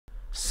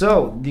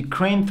So the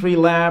Crane 3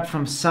 Lab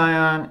from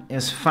Zhiyun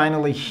is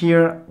finally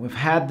here. We've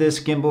had this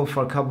gimbal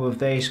for a couple of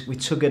days. We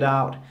took it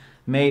out,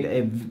 made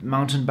a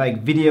mountain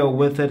bike video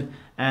with it,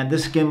 and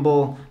this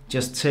gimbal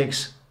just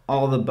ticks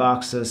all the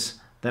boxes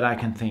that I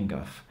can think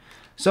of.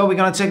 So we're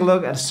gonna take a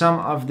look at some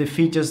of the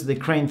features the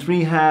Crane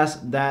 3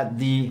 has that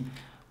the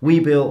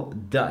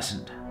Gimbal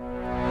doesn't.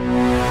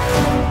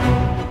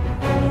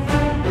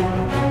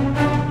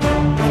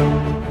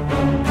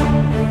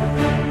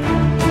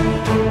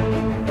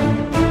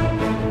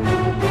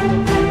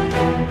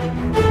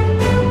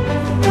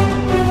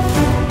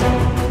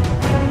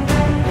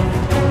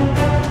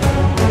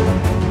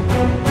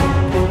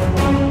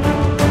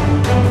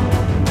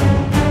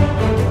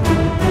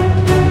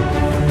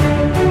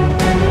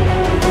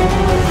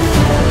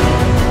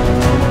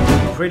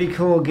 Pretty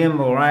cool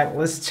gimbal, right?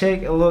 Let's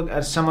take a look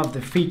at some of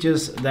the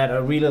features that I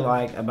really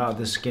like about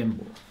this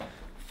gimbal.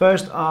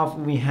 First off,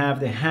 we have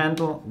the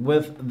handle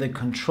with the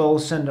control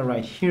center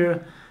right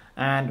here,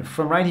 and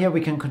from right here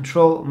we can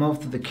control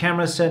most of the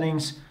camera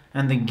settings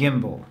and the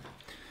gimbal.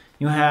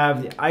 You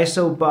have the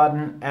ISO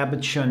button,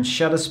 aperture and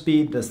shutter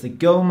speed, that's the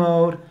go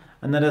mode,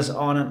 and that is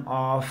on and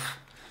off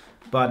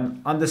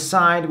button. On the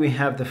side we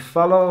have the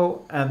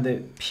follow and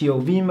the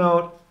POV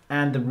mode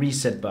and the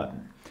reset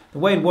button. The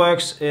way it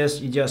works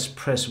is you just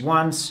press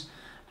once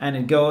and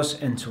it goes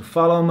into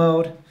follow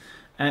mode.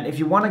 And if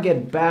you want to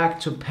get back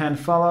to pan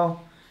follow,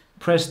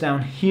 press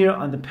down here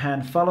on the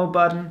pan follow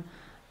button.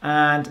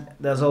 And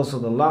there's also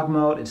the lock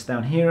mode, it's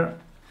down here.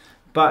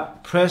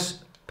 But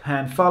press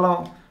pan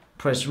follow,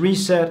 press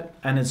reset,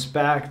 and it's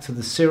back to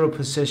the 0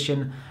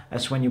 position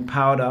as when you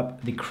powered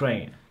up the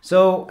crane.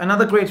 So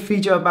another great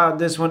feature about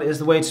this one is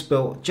the way it's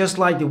built. Just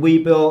like the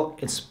Gimbal,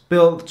 it's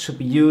built to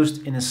be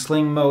used in a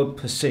sling mode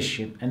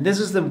position. And this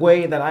is the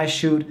way that I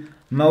shoot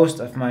most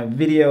of my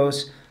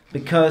videos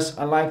because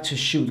I like to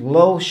shoot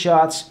low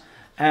shots.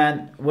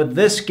 And with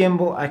this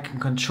gimbal, I can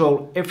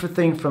control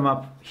everything from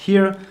up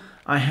here.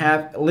 I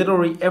have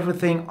literally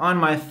everything on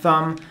my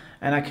thumb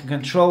and I can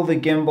control the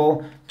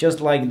gimbal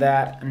just like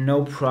that,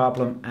 no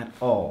problem at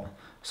all.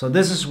 So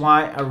this is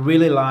why I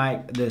really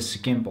like this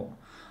gimbal.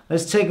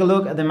 Let's take a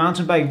look at the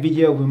mountain bike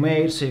video we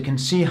made so you can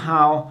see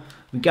how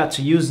we got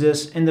to use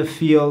this in the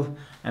field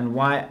and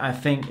why I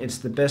think it's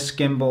the best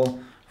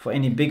gimbal for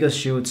any bigger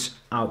shoots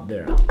out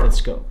there. Let's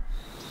go.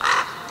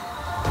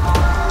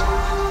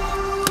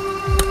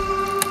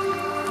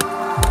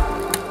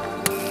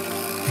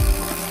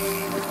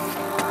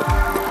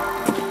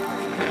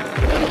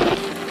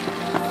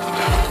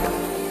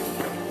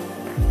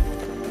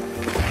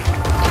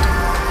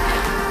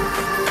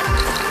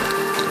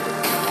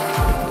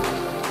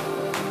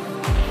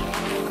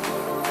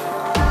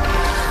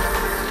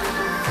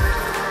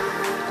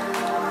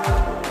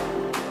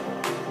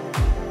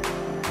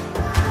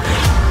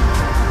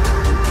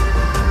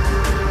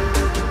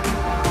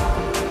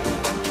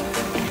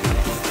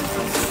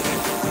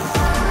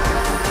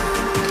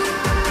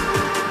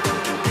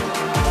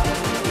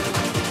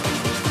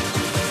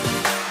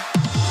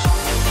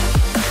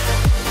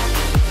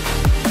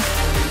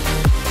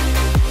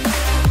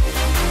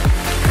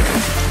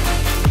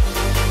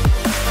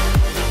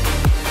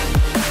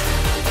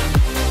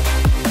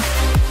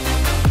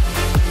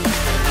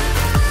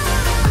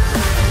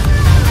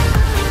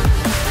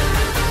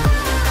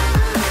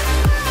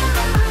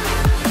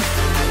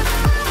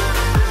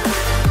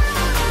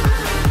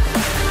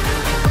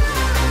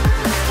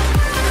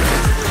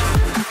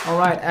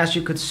 Alright, as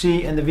you could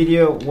see in the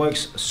video, it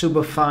works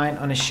super fine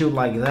on a shoot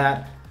like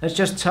that. Let's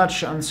just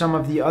touch on some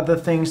of the other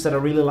things that I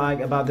really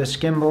like about this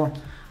gimbal.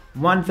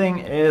 One thing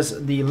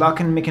is the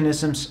locking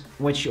mechanisms,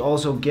 which you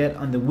also get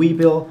on the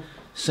Gimbal.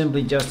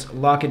 Simply just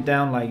lock it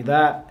down like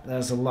that.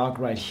 There's a lock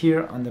right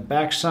here on the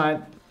back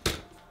side.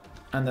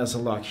 And there's a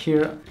lock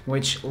here,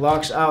 which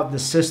locks out the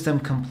system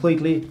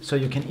completely. So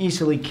you can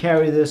easily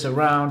carry this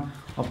around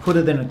or put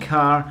it in a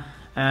car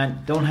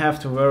and don't have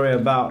to worry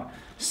about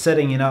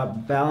setting it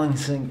up,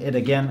 balancing it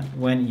again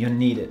when you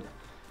need it.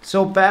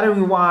 So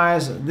battery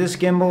wise, this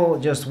gimbal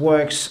just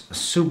works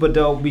super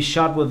dope. We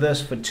shot with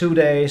this for 2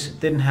 days,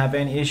 didn't have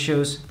any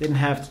issues, didn't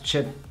have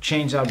to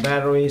change our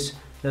batteries.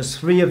 There's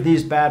 3 of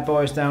these bad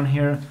boys down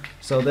here,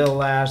 so they'll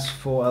last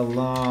for a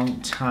long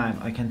time,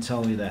 I can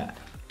tell you that.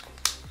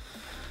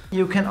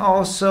 You can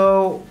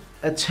also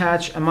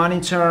attach a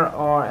monitor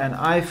or an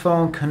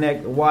iPhone,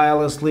 connect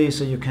wirelessly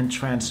so you can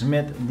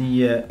transmit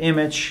the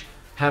image.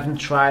 Haven't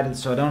tried it,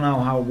 so I don't know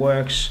how it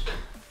works.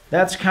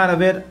 That's kind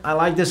of it. I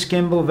like this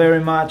gimbal very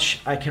much.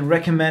 I can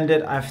recommend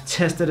it. I've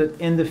tested it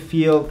in the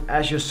field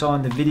as you saw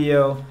in the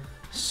video.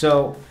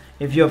 So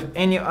if you have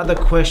any other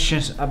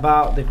questions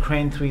about the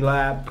Crane 3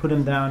 Lab, put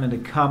them down in the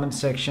comment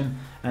section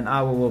and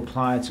I will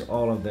reply to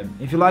all of them.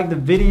 If you like the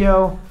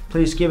video,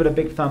 please give it a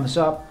big thumbs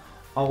up.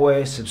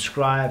 Always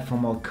subscribe for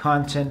more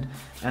content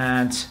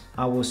and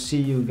I will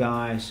see you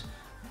guys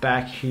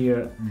back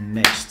here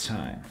next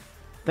time.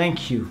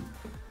 Thank you.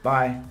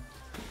 Bye.